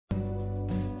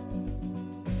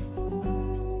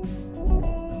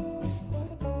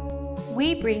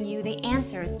we bring you the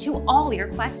answers to all your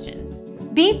questions.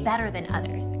 Be better than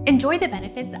others. Enjoy the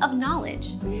benefits of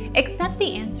knowledge. Accept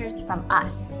the answers from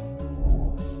us.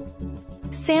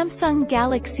 Samsung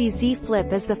Galaxy Z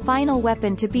Flip is the final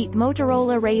weapon to beat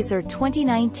Motorola Razr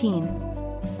 2019.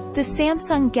 The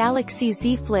Samsung Galaxy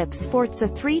Z Flip sports a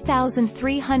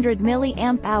 3,300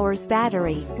 mAh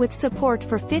battery, with support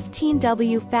for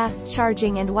 15W fast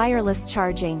charging and wireless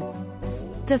charging.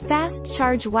 The Fast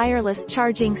Charge wireless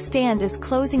charging stand is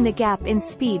closing the gap in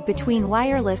speed between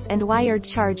wireless and wired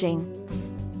charging.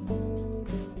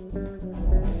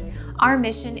 Our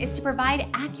mission is to provide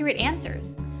accurate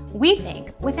answers. We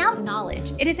think without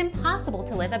knowledge, it is impossible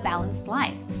to live a balanced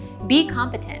life. Be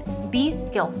competent, be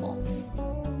skillful.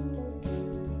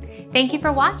 Thank you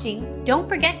for watching. Don't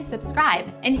forget to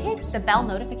subscribe and hit the bell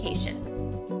notification.